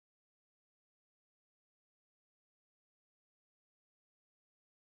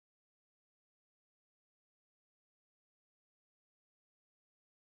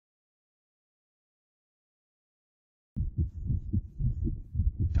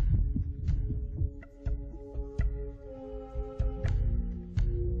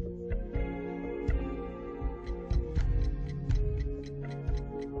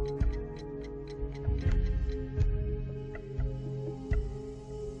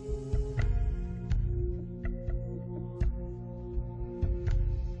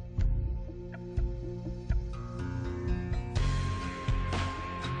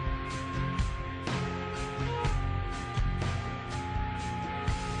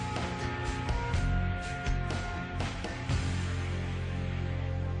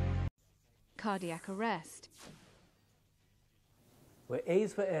cardiac arrest. Where A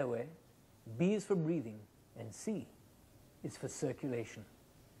is for airway, B is for breathing, and C is for circulation.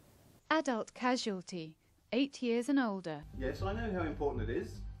 Adult casualty, 8 years and older. Yes, I know how important it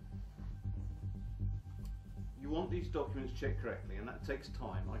is. You want these documents checked correctly, and that takes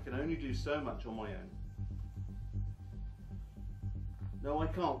time. I can only do so much on my own. No, I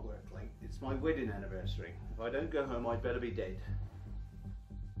can't work late. It's my wedding anniversary. If I don't go home, I'd better be dead.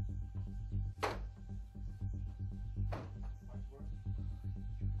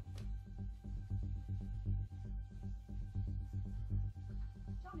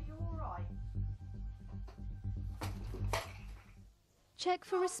 Johnny, you all right? Check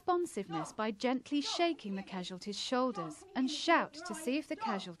for responsiveness by gently shaking the casualty's shoulders and shout to see if the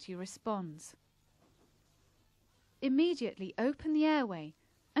casualty responds. Immediately open the airway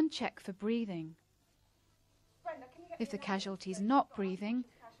and check for breathing. If the casualty is not breathing,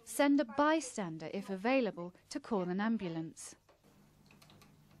 send a bystander, if available, to call an ambulance.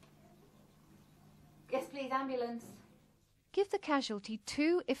 Yes, please, ambulance. Give the casualty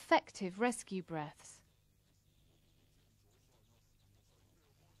 2 effective rescue breaths.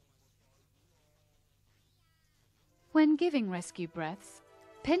 When giving rescue breaths,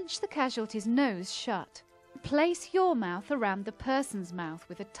 pinch the casualty's nose shut. Place your mouth around the person's mouth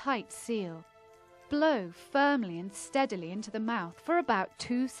with a tight seal. Blow firmly and steadily into the mouth for about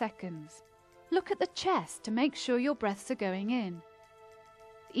 2 seconds. Look at the chest to make sure your breaths are going in.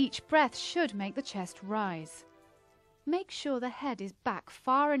 Each breath should make the chest rise. Make sure the head is back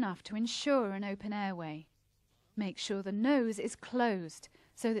far enough to ensure an open airway. Make sure the nose is closed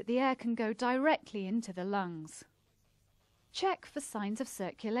so that the air can go directly into the lungs. Check for signs of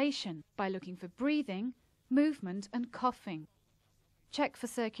circulation by looking for breathing, movement and coughing. Check for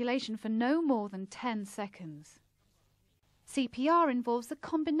circulation for no more than 10 seconds. CPR involves the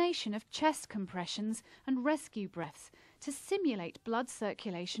combination of chest compressions and rescue breaths to simulate blood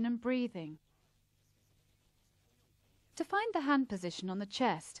circulation and breathing. To find the hand position on the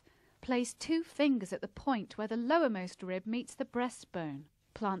chest, place 2 fingers at the point where the lowermost rib meets the breastbone.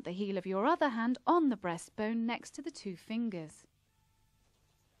 Plant the heel of your other hand on the breastbone next to the 2 fingers.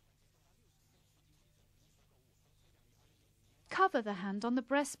 Cover the hand on the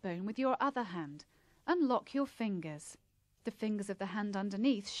breastbone with your other hand and lock your fingers. The fingers of the hand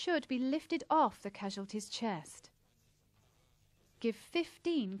underneath should be lifted off the casualty's chest. Give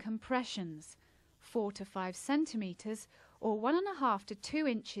 15 compressions, 4 to 5 centimeters or 1.5 to 2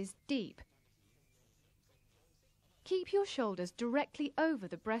 inches deep. Keep your shoulders directly over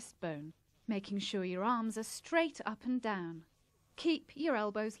the breastbone, making sure your arms are straight up and down. Keep your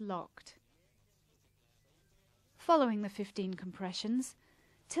elbows locked. Following the 15 compressions,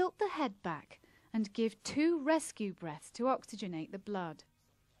 tilt the head back and give 2 rescue breaths to oxygenate the blood.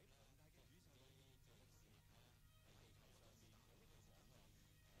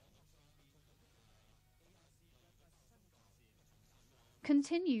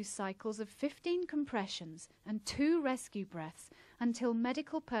 Continue cycles of 15 compressions and 2 rescue breaths until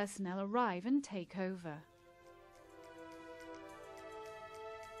medical personnel arrive and take over.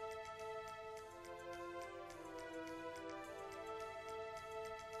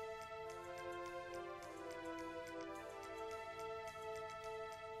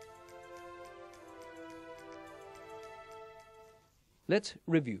 Let's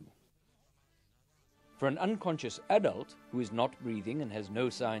review. For an unconscious adult who is not breathing and has no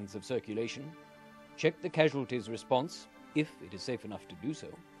signs of circulation, check the casualty's response, if it is safe enough to do so,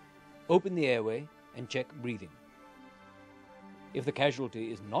 open the airway and check breathing. If the casualty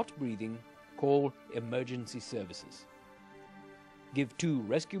is not breathing, call emergency services. Give 2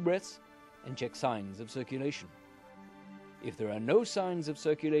 rescue breaths and check signs of circulation. If there are no signs of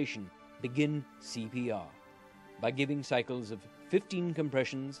circulation, begin CPR by giving cycles of 15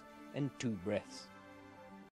 compressions and 2 breaths.